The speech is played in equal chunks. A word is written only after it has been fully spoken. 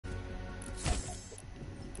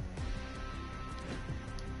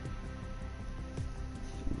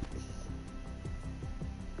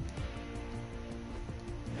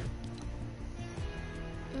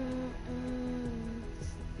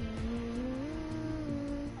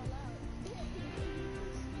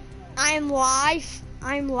I'm live.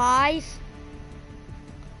 I'm live.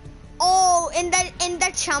 Oh, in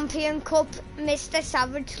the Champion Cup, Mr.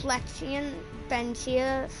 Savage, Lexi and Ben's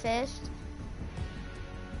here first.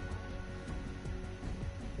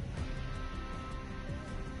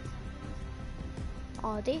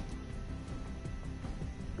 Are they?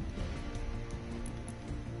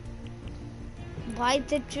 Why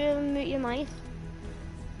did you mute your mic?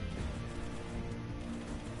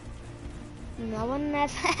 No one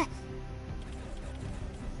never.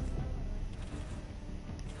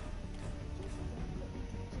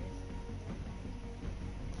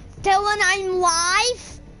 Dylan, I'm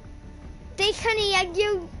live. They can hear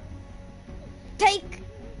you.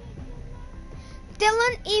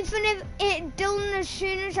 Dylan, even if Dylan, as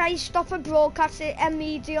soon as I stop a broadcast, it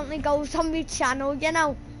immediately goes on my channel, you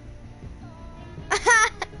know.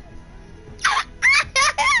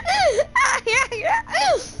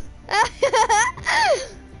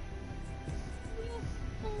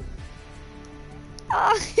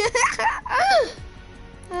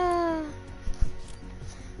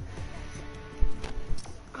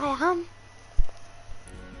 I am.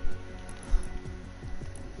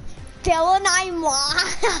 Dylan, I'm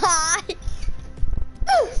live.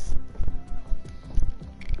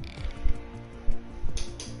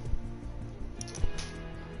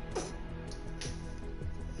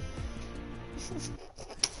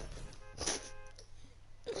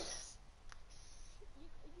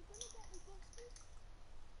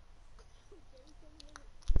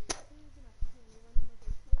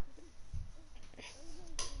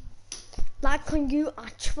 Like, can you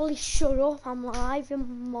actually shut up? I'm live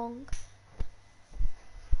in Monk.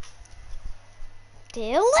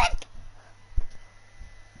 Dylan?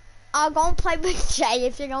 I'll go and play with Jay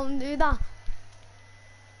if you're gonna do that.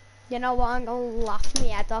 You know what? I'm gonna laugh my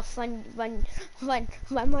head off when I'm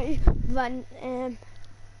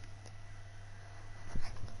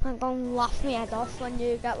gonna laugh my head off when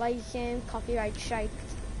you get like copyright striked.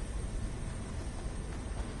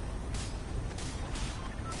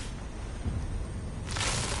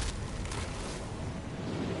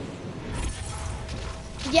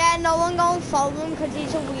 Yeah, no one gonna follow him because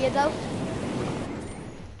he's a weirdo.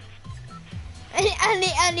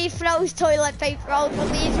 And he throws toilet paper out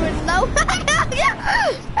of his window.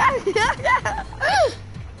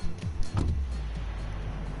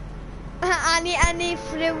 and he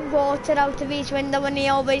threw water out of his window and he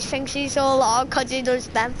always thinks he's so loud because he does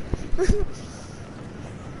them.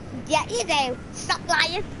 Yeah, you do. Stop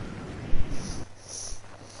lying.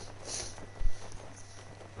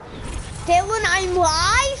 Dylan, I'm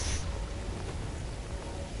live.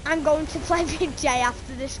 I'm going to play with Jay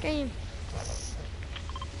after this game.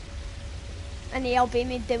 And he'll be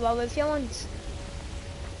me duo if you want.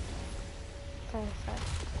 Perfect.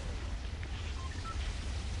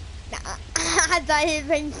 Nah, I don't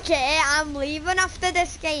even care. I'm leaving after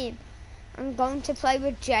this game. I'm going to play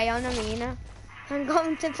with Jay on Arena. I'm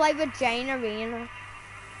going to play with Jay in Arena.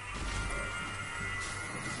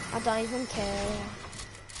 I don't even care.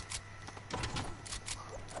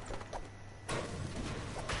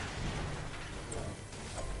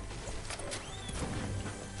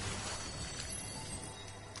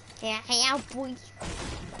 Yeah, boy.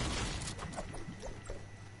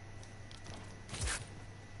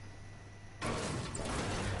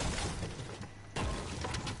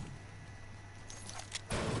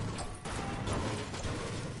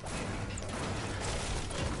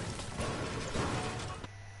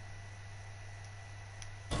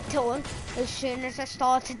 Dylan, as soon as I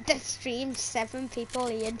started the stream, 7 people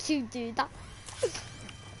here to do that.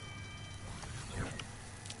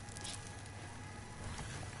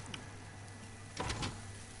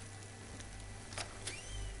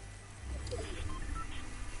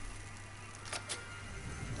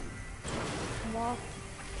 What?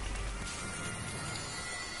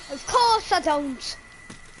 Of course I don't.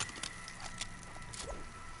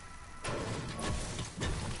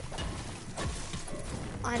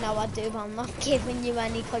 I know I do, but I'm not giving you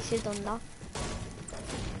any because you've done that.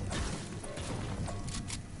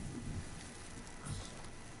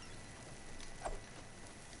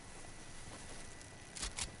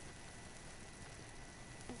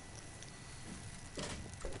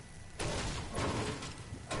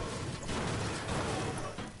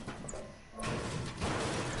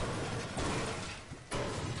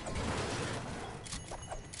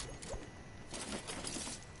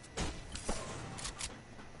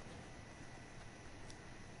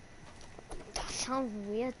 Sounds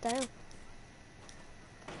weird though.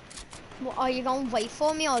 What, are you gonna wait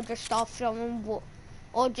for me or just start throwing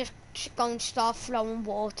or just go and start throwing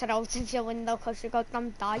water out of your window because you got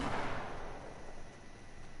them die?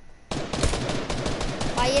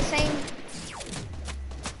 What are you saying?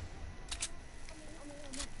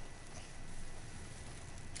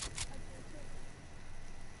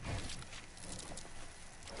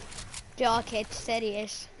 Your kid said he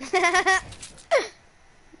is.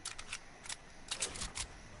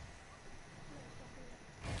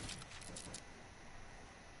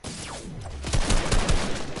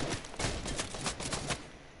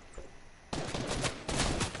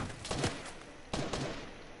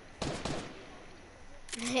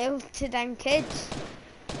 Who to them kids?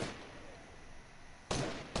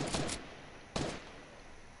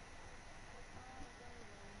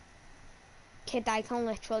 Kid, I can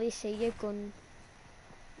literally see your gun.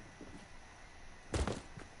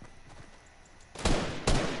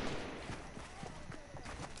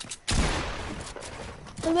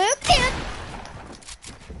 Hello, kid.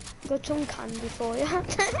 Got some candy for you.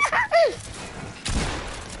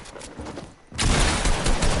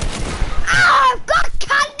 Oh, I've got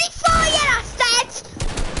candy for you, I said.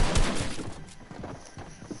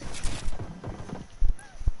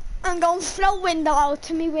 I'm going to throw a window out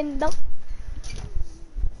of my window.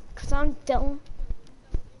 Cause I'm dumb.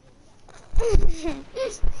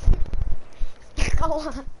 Go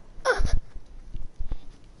on.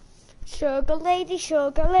 Sugar lady,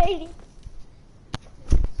 sugar lady.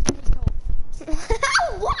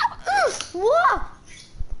 What? What?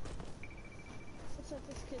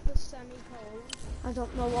 I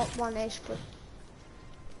don't know what one is, but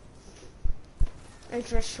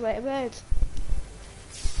it's a swear word.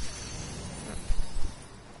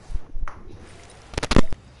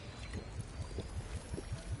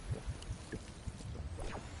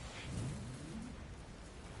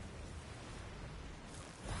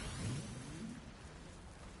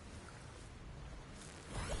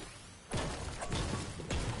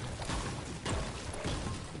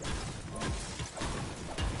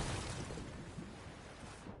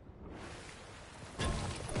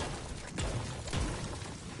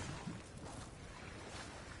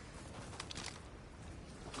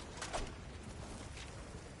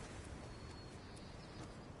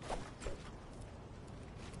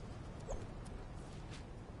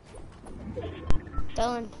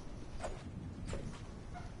 Dylan,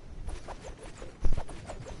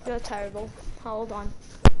 you're terrible. Hold on.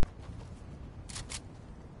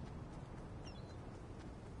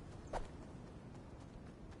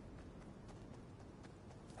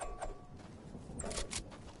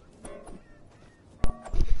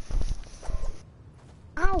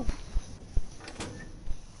 Ow!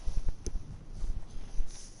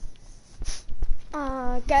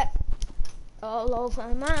 Get all over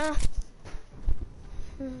my.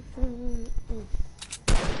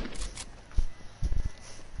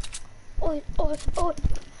 Oi, oi, oi.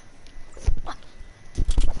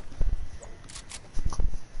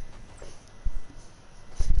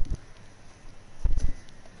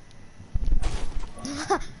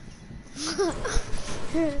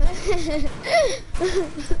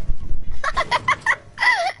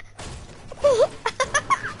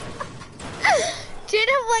 Do you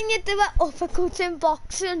know when you do an uppercut in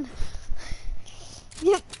boxing?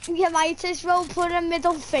 You might as well put a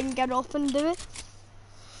middle finger up and do it.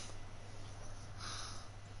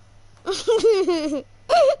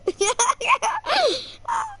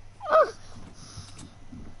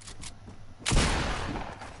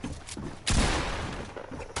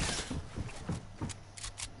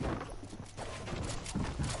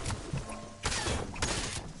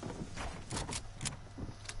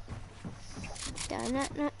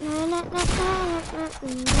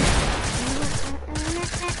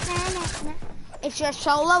 It's your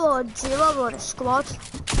solo or duo or a squad?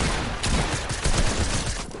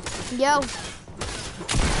 Yo.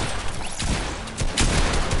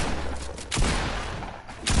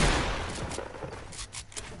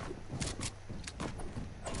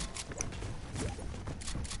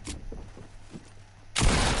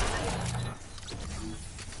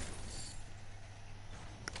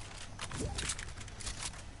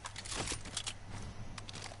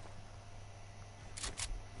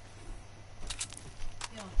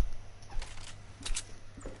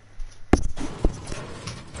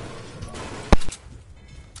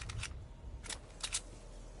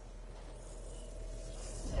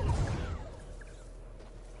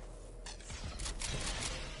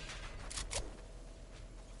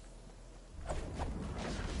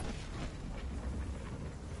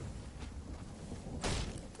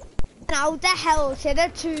 How the hell zit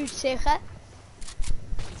er te zeggen?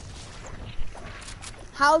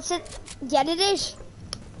 How's it? Yeah, it is.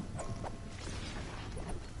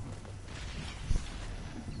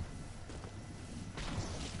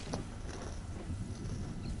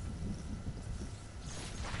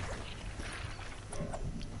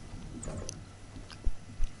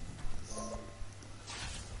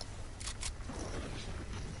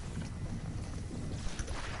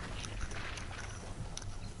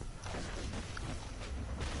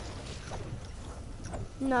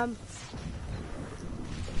 No.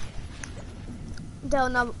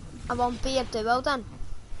 Dylan, I won't be a duo then.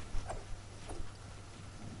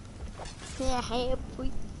 Yeah, hey,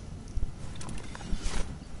 boy.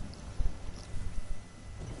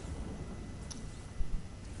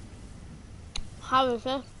 How is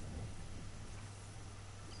it?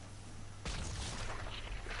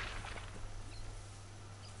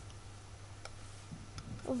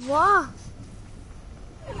 What?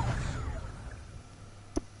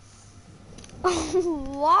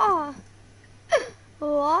 What?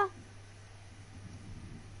 What?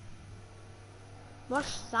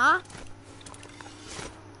 What's that?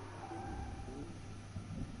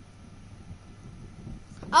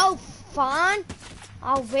 Oh, fun.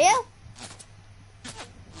 I will.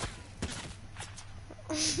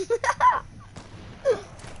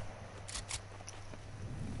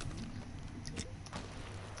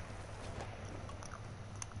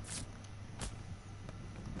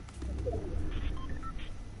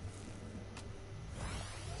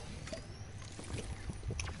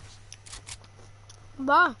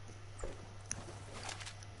 What?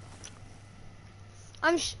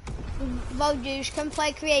 Well, you can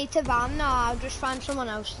play creative and no, I'll just find someone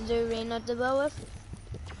else to do arena duo with.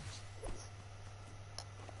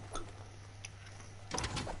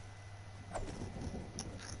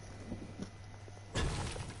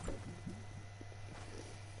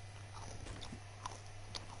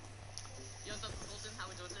 Yo, what's up, Colton? How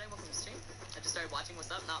we doing today? Welcome to the stream. I just started watching.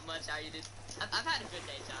 What's up? Not much. How you did? I've had a good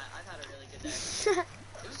day, chat. I've had a really good day.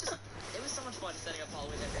 It was so much fun setting up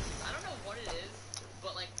Halloween decorations. I don't know what it is,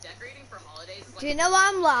 but like decorating for holidays is like. Do you know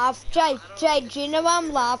why I'm laughing? Jay, do you know why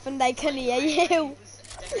I'm laughing? They can hear you.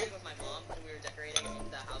 Decorating with my mom, and we were decorating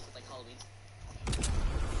in the house with like Halloween.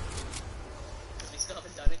 We still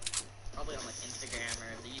haven't done it. Probably on like Instagram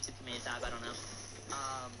or the YouTube community tab. I don't know.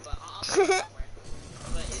 But I'll put it somewhere.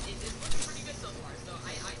 But it's looking pretty good so far. So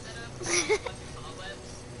I set up a bunch of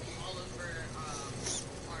cobwebs all over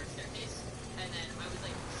our staircase, and then I was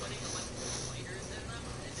like putting a bunch of spiders in them,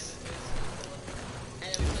 and then and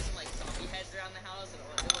then we put some like zombie heads around the house, and it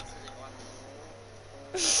looks really fun.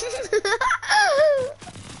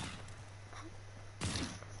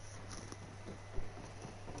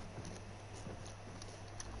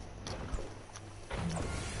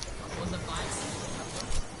 What's up, Vine?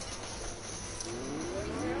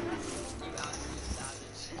 You absolute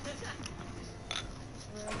savage.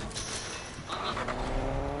 On me.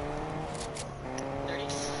 30.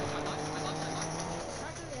 My box.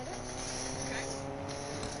 Okay.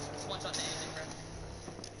 Just one shot to anything, bro.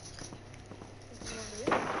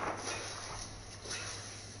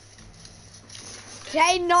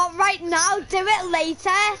 Jay, not right now. Do it later.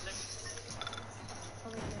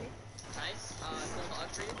 Nice. Cool dog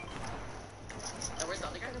for you. Now, where's the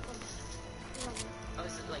other guy? Oh,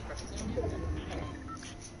 is it like rushing to you?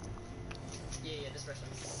 Yeah, just rush him.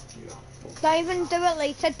 Don't even do it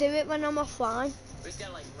later. Do it when I'm offline. We just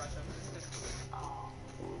gotta like rush him.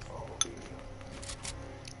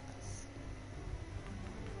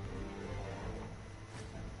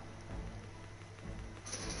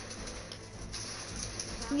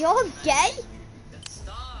 You're gay?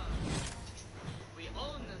 Stop. We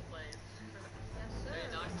own this place. Hey,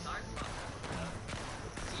 dark spot.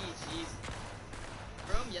 Jeez.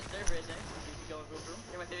 Broom, yes sir, Bridget. You can go and Broom.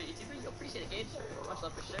 You're my favorite YouTuber. You appreciate it, Gage. Much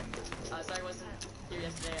love for sure. Sorry I wasn't here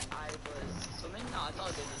yesterday. I was swimming. No, it's all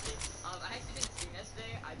good, Lucy. I actually didn't stream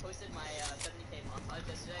yesterday. I posted my 70k montage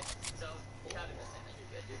yesterday. So you haven't missed anything.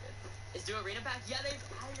 You're good. Is do arena back? Yeah, they've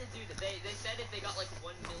added it, dude. They said if they got like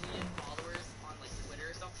 1 million followers on like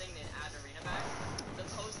Twitter or something, they'd add arena back. The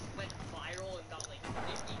post went viral and got like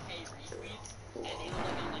 50k retweets, and they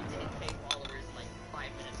only got like 10k followers in like 5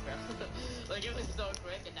 minutes, bro. Like it was so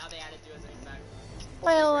quick, and now they added do arena back.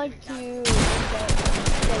 I like you. And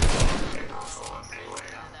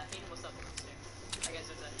Hayden, what's up? I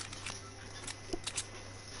guess what's up?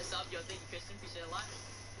 What's up, yo? Thank you, Christian. Appreciate it a lot.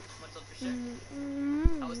 Much love for sure.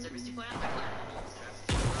 How was service you plan? I plan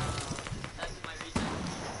that's my region.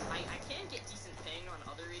 I can get decent ping on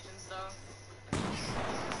other regions though.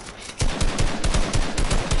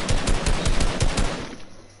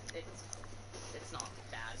 It's not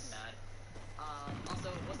bad. Also,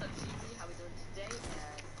 what's up, Cheesy? How we doing today?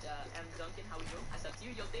 And M Duncan, how we doing? I said to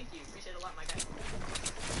you, yo, thank you. Appreciate it a lot, my guy.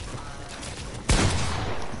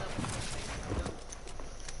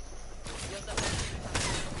 What's up?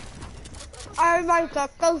 Oh my god,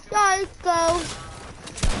 go psycho.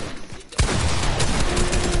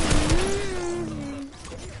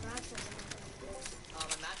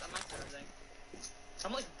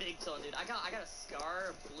 I'm like big chillin', dude. I got a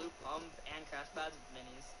scar, a blue pump, and crash pads with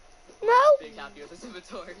minis. No. Big happy with this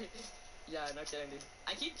inventory. Yeah, no kidding, dude.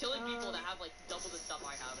 I keep killing people that have like double the stuff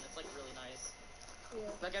I have, and it's like really nice. Yeah.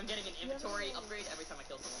 Like I'm getting an inventory upgrade every time I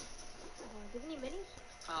kill someone. Do you have any minis?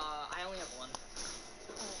 I only have one.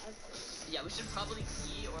 Yeah, we should probably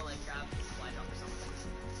key or like grab a supply drop or something.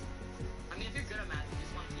 I mean, if you're good at math, you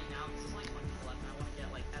just want to key now. This is like 1 people left, and I want to get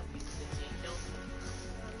like at least 15 kills.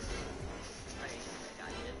 Alright, I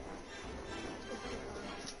got it.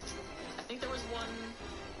 I think there was one.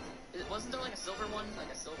 Wasn't there like a silver one,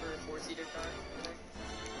 like a silver 4-seater car?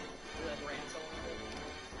 We like ran someone with it.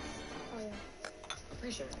 Oh yeah. I'm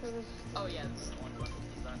pretty sure. Oh yeah, this is the one.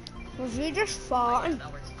 Is that? Was we just Oh, yeah, farting?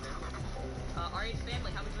 that works. RH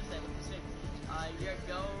family, how much was that? What did you say? You're gonna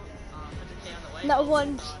go 100K on the way. No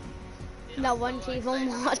one's, Yeah, no so one's even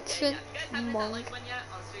excited. watching. Yeah, if you guys haven't hit that Monk. like button yet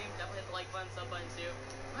on stream, definitely hit the like button, sub button too.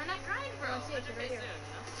 We're not crying, bro. Oh, I see it, 100K right soon, here.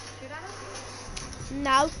 you know? Shoot at us?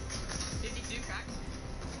 No. 52 cracks.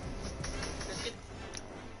 Just get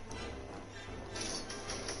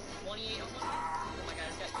 28 almost. Oh my god,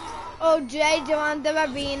 it's got E. Oh, Jay, do you want the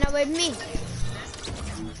arena with me?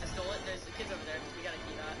 I stole it. There's the kids over there. We gotta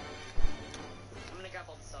key that. I'm gonna grab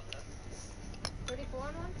all the stuff though. 34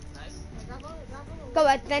 on one? Nice. Drop all. Go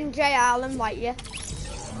ahead then, Jay, I'll invite you. I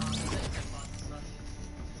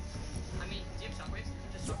mean, do you have shockwaves?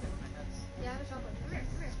 Just shockwave my heads. Yeah, I have a shotgun. Come here.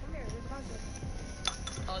 There's a bouncer.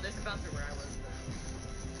 Oh, there's a bouncer where I was.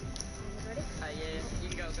 Ready? Yeah. You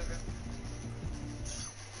can go.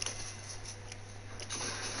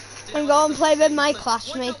 I'm going to play with my One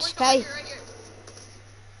classmates, shot, okay? right here.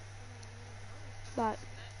 But